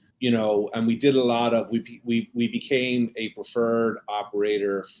sense, and we did a lot of, we became a preferred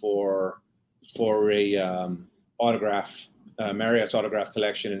operator for a Autograph, Marriott's Autograph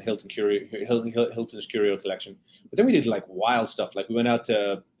collection and Hilton's Curio collection. But then we did like wild stuff. Like we went out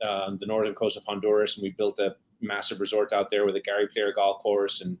to the northern coast of Honduras, and we built a massive resort out there with a Gary Player golf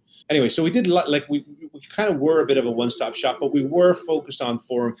course. And anyway, so we did a lot, like we kind of were a bit of a one-stop shop, but we were focused on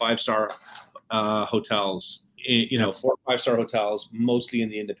 4 and 5 star hotels, 4 and 5 star hotels, mostly in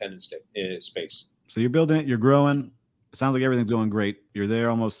the independent space. So you're building it, you're growing. It sounds like everything's going great. You're there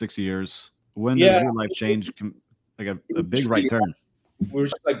almost 6 years. When does your life change? Like a big right turn. We were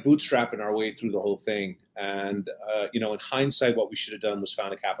just like bootstrapping our way through the whole thing. And, in hindsight, what we should have done was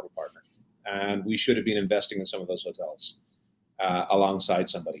found a capital partner. And we should have been investing in some of those hotels alongside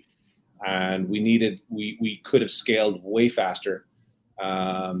somebody. And we could have scaled way faster,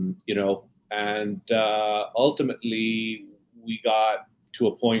 and ultimately we got to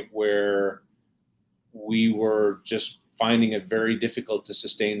a point where we were just finding it very difficult to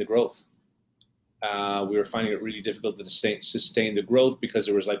sustain the growth. We were finding it really difficult to sustain the growth because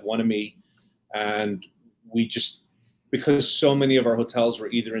there was like one of me, and because so many of our hotels were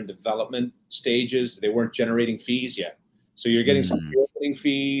either in development stages, they weren't generating fees yet. So you're getting some opening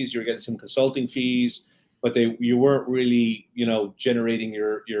fees, you're getting some consulting fees, but you weren't really, generating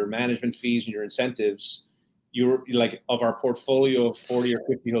your management fees and your incentives. You were like, of our portfolio of 40 or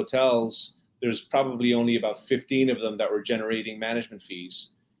 50 hotels, there's probably only about 15 of them that were generating management fees.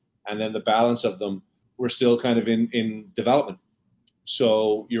 And then the balance of them were still kind of in development.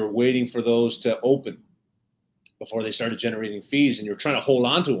 So you're waiting for those to open before they started generating fees, and you're trying to hold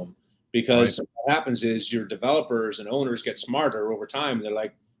on to them, because what happens is your developers and owners get smarter over time. And they're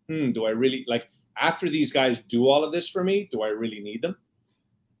like, do I really, like, after these guys do all of this for me, do I really need them?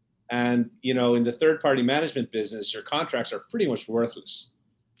 And, in the third-party management business, your contracts are pretty much worthless.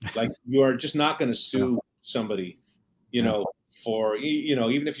 Like, you are just not going to sue somebody, for,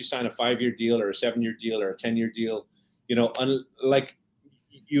 even if you sign a 5-year deal or a 7-year deal or a 10-year deal, like,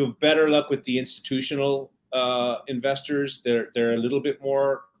 you have better luck with the institutional investors. They're a little bit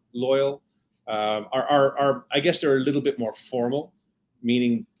more loyal. I guess they're a little bit more formal,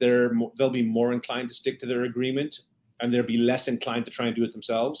 meaning they'll be more inclined to stick to their agreement, and they'll be less inclined to try and do it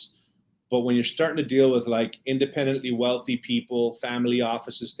themselves. But when you're starting to deal with like independently wealthy people, family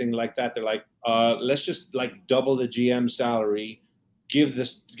offices, things like that, they're like, let's just like double the GM salary, give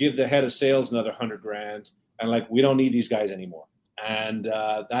the head of sales another $100,000, and like, we don't need these guys anymore. And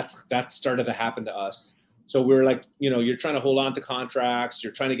that started to happen to us. So we're like, you're trying to hold on to contracts,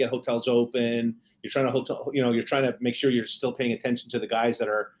 you're trying to get hotels open, you're trying to make sure you're still paying attention to the guys that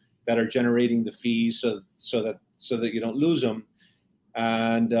are generating the fees, so that you don't lose them.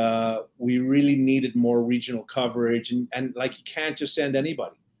 And we really needed more regional coverage, and like, you can't just send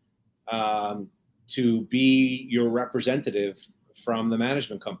anybody to be your representative from the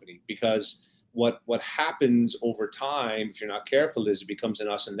management company, because what happens over time, if you're not careful, is it becomes an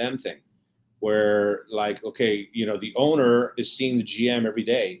us and them thing, where like, okay, the owner is seeing the GM every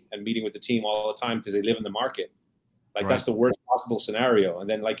day and meeting with the team all the time because they live in the market. Like, that's the worst possible scenario. And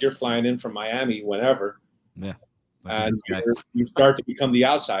then like, you're flying in from Miami whenever. Yeah. And you start to become the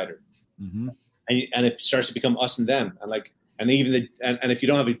outsider. Mm-hmm. And it starts to become us and them. And like, and if you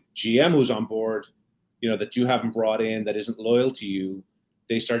don't have a GM who's on board, that you haven't brought in, that isn't loyal to you,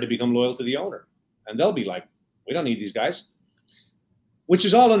 they start to become loyal to the owner. And they'll be like, we don't need these guys, which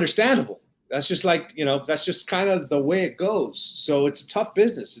is all understandable. That's just like, that's just kind of the way it goes. So it's a tough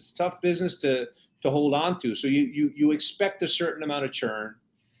business. It's a tough business to hold on to. So you expect a certain amount of churn,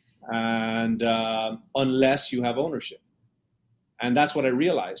 and unless you have ownership. And that's what I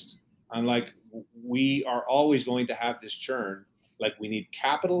realized. I'm like, we are always going to have this churn. Like, we need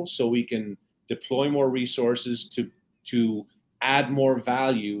capital so we can deploy more resources to add more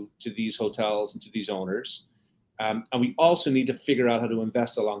value to these hotels and to these owners. And we also need to figure out how to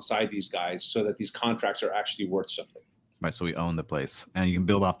invest alongside these guys so that these contracts are actually worth something. Right. So we own the place, and you can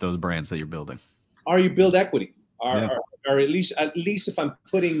build off those brands that you're building. Or you build equity, or at least if I'm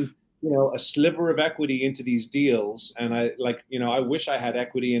putting a sliver of equity into these deals. And I wish I had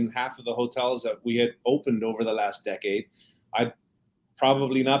equity in half of the hotels that we had opened over the last decade. I'd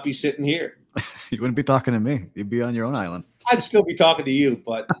probably not be sitting here. You wouldn't be talking to me. You'd be on your own island. I'd still be talking to you,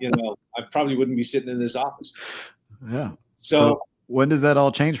 but I probably wouldn't be sitting in this office. Yeah. So when does that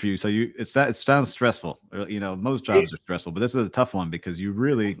all change for you? So it sounds stressful. Most jobs are stressful, but this is a tough one because you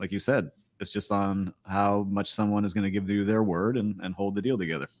really, like you said, it's just on how much someone is going to give you their word and hold the deal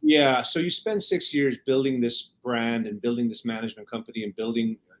together. Yeah. So you spend 6 years building this brand and building this management company and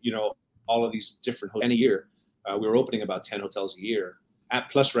building, all of these different hotels. And a year, we were opening about 10 hotels a year,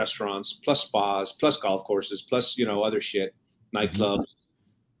 plus restaurants, plus spas, plus golf courses, plus, other shit, nightclubs,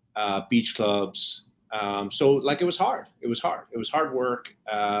 beach clubs. So it was hard. It was hard work.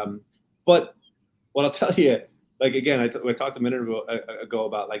 But what I'll tell you, again, I talked a minute ago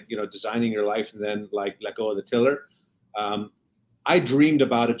about designing your life and then let go of the tiller. I dreamed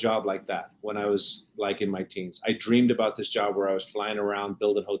about a job like that when I was in my teens. I dreamed about this job where I was flying around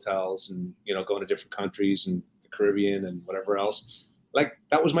building hotels and, going to different countries and the Caribbean and whatever else.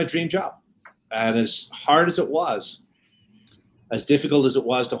 That was my dream job. And as hard as it was, as difficult as it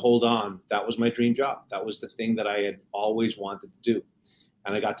was to hold on, that was my dream job. That was the thing that I had always wanted to do.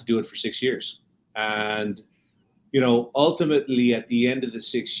 And I got to do it for 6 years. And, ultimately at the end of the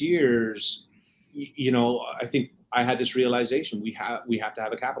 6 years, I think I had this realization, we have to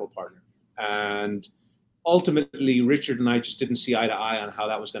have a capital partner. And ultimately, Richard and I just didn't see eye to eye on how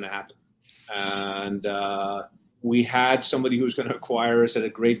that was going to happen. And we had somebody who was going to acquire us at a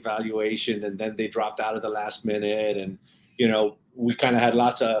great valuation, and then they dropped out at the last minute. And, we kind of had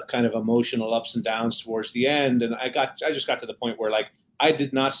lots of kind of emotional ups and downs towards the end. And I just got to the point where I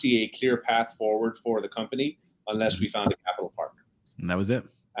did not see a clear path forward for the company unless we found a capital partner. And that was it.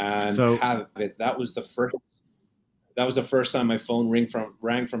 And that was the first time my phone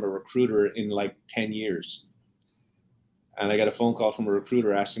rang from a recruiter in 10 years. And I got a phone call from a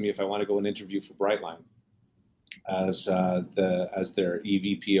recruiter asking me if I want to go and interview for Brightline as their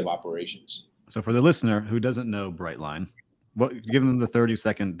EVP of operations. So for the listener who doesn't know Brightline, give them the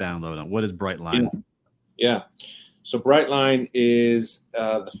 30-second download on what is Brightline? Yeah. So Brightline is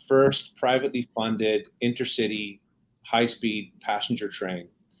the first privately funded intercity high-speed passenger train,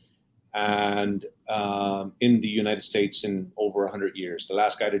 and in the United States in over 100 years. The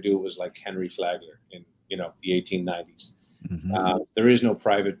last guy to do it was Henry Flagler in the 1890s. Mm-hmm. There is no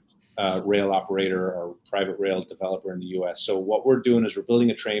private rail operator or private rail developer in the U.S. So what we're doing is we're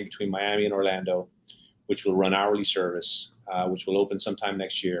building a train between Miami and Orlando, which will run hourly service, which will open sometime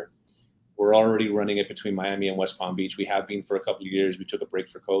next year. We're already running it between Miami and West Palm Beach. We have been for a couple of years. We took a break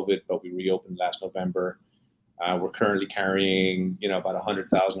for COVID, but we reopened last November. We're currently carrying, about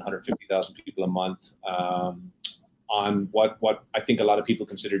 100,000, 150,000 people a month on what I think a lot of people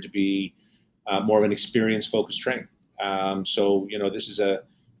consider to be more of an experience-focused train. So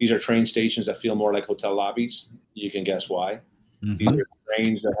these are train stations that feel more like hotel lobbies. You can guess why. Mm-hmm. These are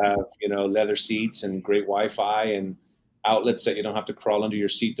trains that have, leather seats and great Wi-Fi and outlets that you don't have to crawl under your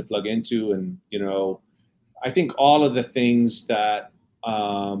seat to plug into. And, I think all of the things that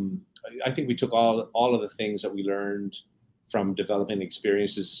I think we took all of the things that we learned from developing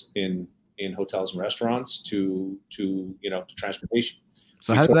experiences in hotels and restaurants to transportation.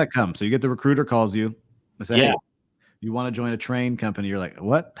 So how does that come? So you get the recruiter calls you and say, hey, you want to join a train company? You're like,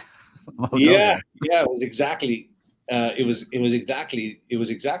 what? Yeah. It was exactly that. It was that. It was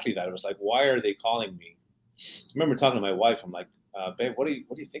like, why are they calling me? I remember talking to my wife. I'm like, babe, what do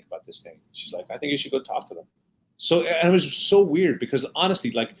you think about this thing? She's like, I think you should go talk to them. So, and it was so weird because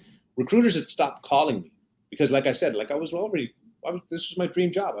honestly, recruiters had stopped calling me because, like I said, this was my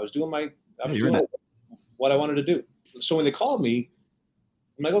dream job. I was doing what I wanted to do. So when they called me,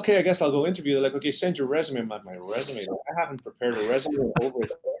 I'm like, okay, I guess I'll go interview. They're like, okay, send your resume. I'm like, my resume? I haven't prepared a resume in over a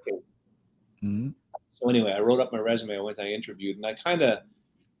decade. Mm-hmm. So anyway, I wrote up my resume. I went and I interviewed, and I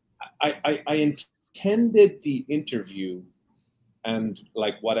intended the interview and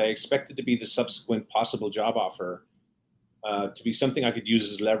what I expected to be the subsequent possible job offer to be something I could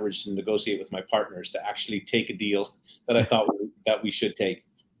use as leverage to negotiate with my partners to actually take a deal that I thought that we should take.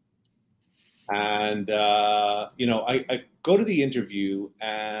 And, I go to the interview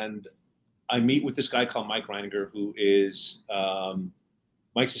and I meet with this guy called Mike Reininger, who is,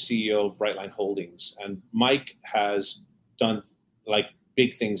 Mike's the CEO of Brightline Holdings. And Mike has done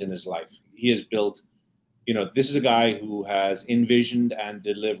big things in his life. He has built, this is a guy who has envisioned and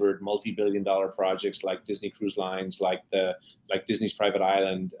delivered multi-billion-dollar projects like Disney Cruise Lines, like Disney's Private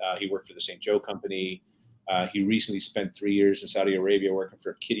Island. He worked for the St. Joe Company. He recently spent 3 years in Saudi Arabia working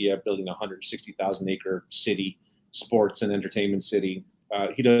for Qiddiya, building a 160,000-acre city, sports and entertainment city.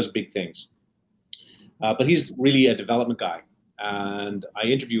 he does big things. But he's really a development guy. And I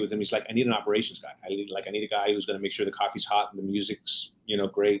interview with him. He's like, I need an operations guy. I need a guy who's going to make sure the coffee's hot and the music's,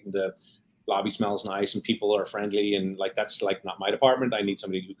 great, and the lobby smells nice and people are friendly. And like, that's like not my department. I need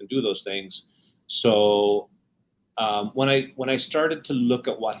somebody who can do those things. So when I started to look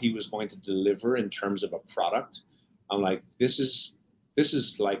at what he was going to deliver in terms of a product, I'm like, this is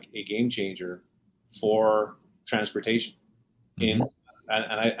like a game changer for transportation. Mm-hmm.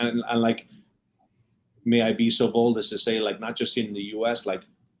 And like, may I be so bold as to say, like, not just in the US, like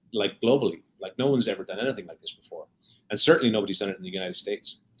globally, like no one's ever done anything like this before. And certainly nobody's done it in the United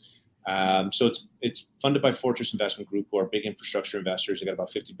States. So it's funded by Fortress Investment Group, who are big infrastructure investors. They got about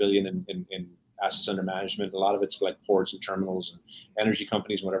 50 billion in assets under management. A lot of it's like ports and terminals and energy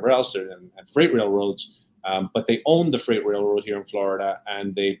companies and whatever else, and freight railroads. But they own the freight railroad here in Florida,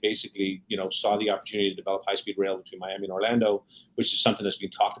 and they basically, saw the opportunity to develop high-speed rail between Miami and Orlando, which is something that's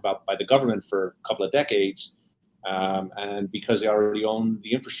been talked about by the government for a couple of decades. And because they already own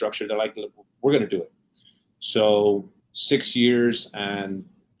the infrastructure, they're like, look, we're going to do it. So 6 years and,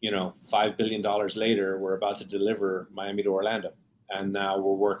 $5 billion later, we're about to deliver Miami to Orlando. And now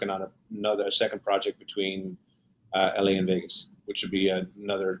we're working on a second project between LA and Vegas, which would be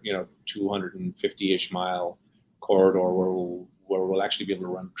another, 250-ish mile corridor where we'll actually be able to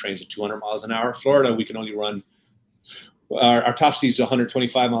run trains at 200 miles an hour. Florida, we can only run our top speed is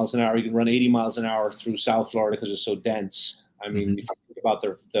 125 miles an hour. You can run 80 miles an hour through South Florida because it's so dense. I mean, if you think about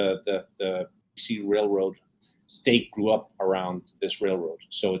the DC Railroad, state grew up around this railroad,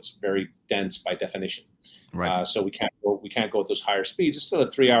 so it's very dense by definition. Right. So we can't go at those higher speeds. It's still a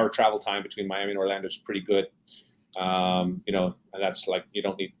 3-hour travel time between Miami and Orlando. It's pretty good. And that's like, you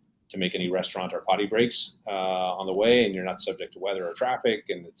don't need to make any restaurant or potty breaks on the way, and you're not subject to weather or traffic,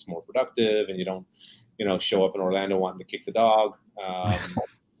 and it's more productive, and you don't, show up in Orlando wanting to kick the dog.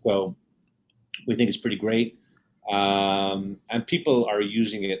 So we think it's pretty great. And people are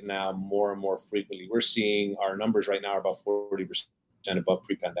using it now more and more frequently. We're seeing our numbers right now are about 40% above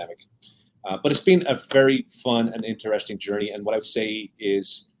pre-pandemic. But it's been a very fun and interesting journey. And what I would say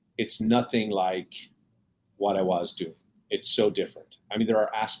is it's nothing like what I was doing. It's so different. I mean, there are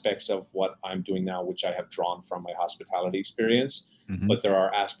aspects of what I'm doing now, which I have drawn from my hospitality experience, but there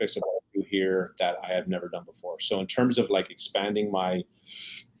are aspects of what I do here that I have never done before. So in terms of like expanding my,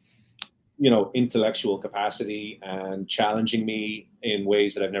 intellectual capacity and challenging me in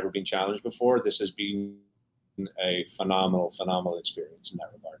ways that I've never been challenged before, this has been a phenomenal experience in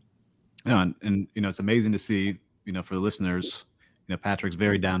that regard. And it's amazing to see, for the listeners, Patrick's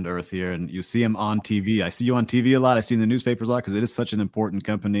very down to earth here, and you see him on TV. I see you on TV a lot. I see in the newspapers a lot because it is such an important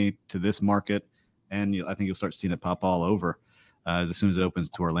company to this market, and I think you'll start seeing it pop all over as soon as it opens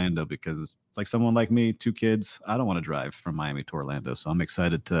to Orlando. Because like someone like me, 2 kids, I don't want to drive from Miami to Orlando, so I'm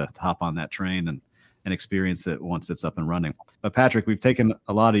excited to hop on that train and experience it once it's up and running. But Patrick, we've taken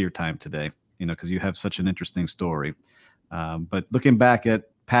a lot of your time today, because you have such an interesting story. But looking back at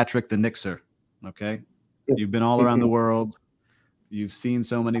Patrick the Nixer, okay, you've been all around the world. You've seen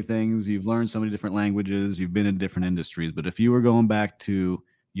so many things. You've learned so many different languages. You've been in different industries. But if you were going back to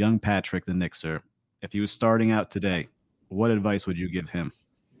young Patrick the Nixer, if he was starting out today, what advice would you give him?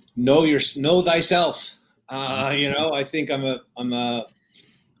 Know thyself. I think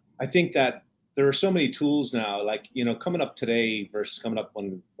I think that there are so many tools now, like, coming up today versus coming up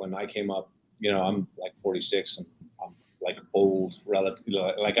when I came up, I'm like 46 and I'm like old relative.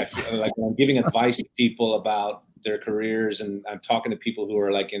 Like I feel like when I'm giving advice to people about their careers, and I'm talking to people who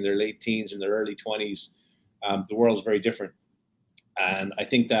are like in their late teens and their early 20s, the world's very different. And I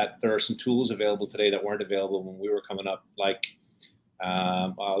think that there are some tools available today that weren't available when we were coming up. Like, I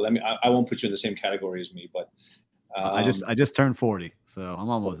won't put you in the same category as me, but I just turned 40, so I'm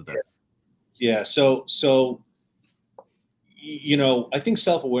almost there. Yeah. So, I think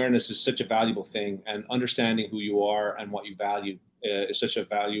self-awareness is such a valuable thing, and understanding who you are and what you value is such a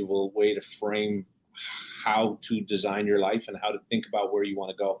valuable way to frame how to design your life and how to think about where you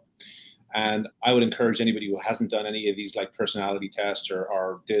want to go. And I would encourage anybody who hasn't done any of these like personality tests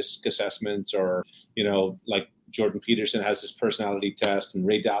or DISC assessments, or, like Jordan Peterson has this personality test and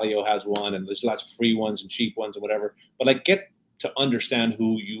Ray Dalio has one, and there's lots of free ones and cheap ones and whatever, but like get to understand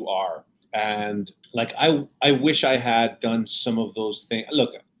who you are. And like, I wish I had done some of those things.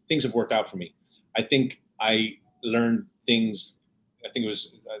 Look, things have worked out for me. I think I learned things. I think it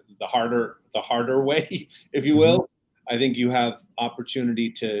was the harder way, if you will. I think you have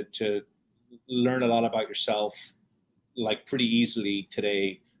opportunity to learn a lot about yourself, like pretty easily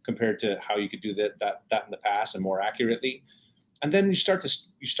today compared to how you could do that in the past and more accurately. And then you start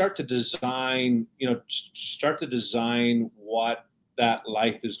to design, what that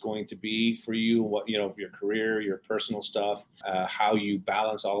life is going to be for you, what, for your career, your personal stuff, how you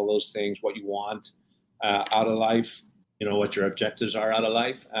balance all of those things, what you want out of life, what your objectives are out of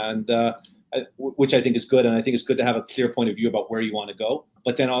life, and which I think is good. And I think it's good to have a clear point of view about where you want to go,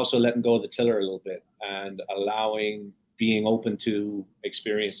 but then also letting go of the tiller a little bit and being open to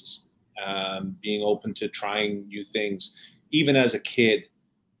experiences, being open to trying new things. Even as a kid,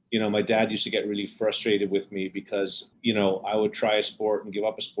 my dad used to get really frustrated with me because, I would try a sport and give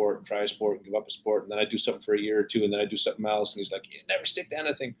up a sport and try a sport and give up a sport. And then I'd do something for a year or two and then I'd do something else. And he's like, you never stick to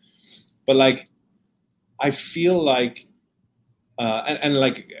anything. But like, I feel like, and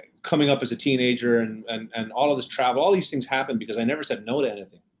like coming up as a teenager and all of this travel, all these things happened because I never said no to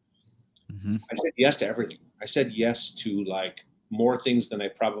anything. Mm-hmm. I said yes to everything. I said yes to like more things than I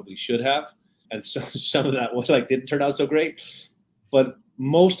probably should have. And so some of that was like, didn't turn out so great, but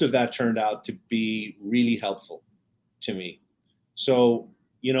most of that turned out to be really helpful to me. So,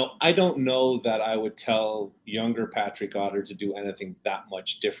 I don't know that I would tell younger Patrick Goddard to do anything that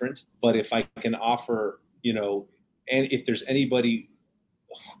much different, but if I can offer, and if there's anybody,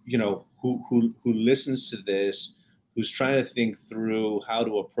 who listens to this, who's trying to think through how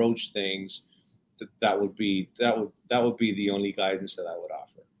to approach things, that would be the only guidance that I would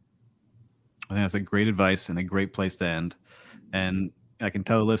offer. I think that's a great advice and a great place to end. And I can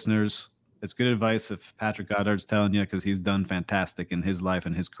tell the listeners it's good advice if Patrick Goddard's telling you, because he's done fantastic in his life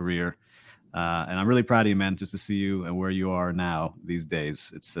and his career. And I'm really proud of you, man, just to see you and where you are now these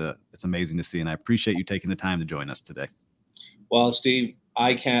days. It's amazing to see. And I appreciate you taking the time to join us today. Well, Steve,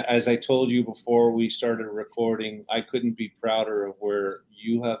 I can't, as I told you before we started recording, I couldn't be prouder of where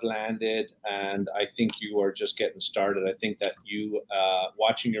you have landed. And I think you are just getting started. I think that you,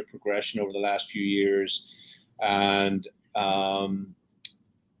 watching your progression over the last few years and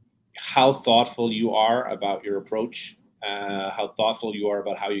how thoughtful you are about your approach, how thoughtful you are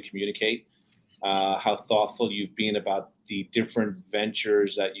about how you communicate, how thoughtful you've been about the different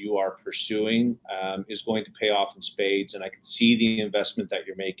ventures that you are pursuing is going to pay off in spades. And I can see the investment that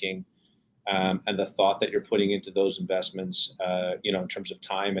you're making and the thought that you're putting into those investments, in terms of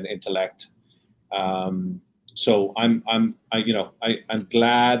time and intellect. So I'm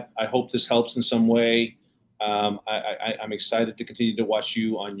glad. I hope this helps in some way. I'm excited to continue to watch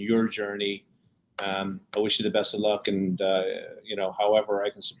you on your journey. I wish you the best of luck, and however I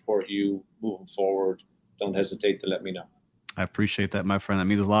can support you moving forward, don't hesitate to let me know. I appreciate that, my friend. That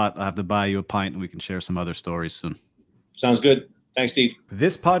means a lot. I'll have to buy you a pint and we can share some other stories soon. Sounds good. Thanks, Steve.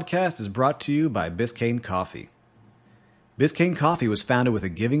 This podcast is brought to you by Biscayne Coffee. Biscayne Coffee was founded with a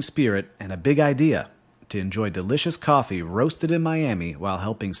giving spirit and a big idea: to enjoy delicious coffee roasted in Miami while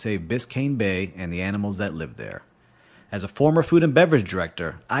helping save Biscayne Bay and the animals that live there. As a former food and beverage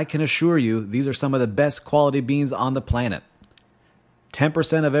director, I can assure you these are some of the best quality beans on the planet.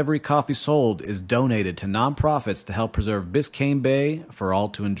 10% of every coffee sold is donated to nonprofits to help preserve Biscayne Bay for all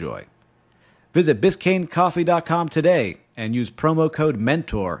to enjoy. Visit BiscayneCoffee.com today and use promo code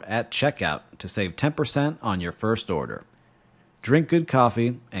MENTOR at checkout to save 10% on your first order. Drink good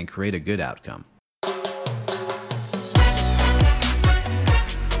coffee and create a good outcome.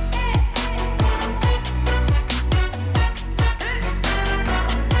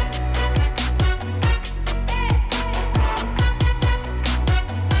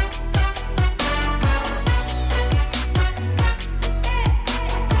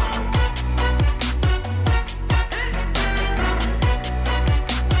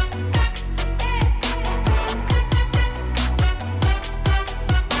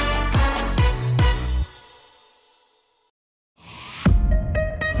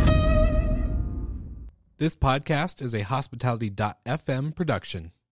 This podcast is a Hospitality.fm production.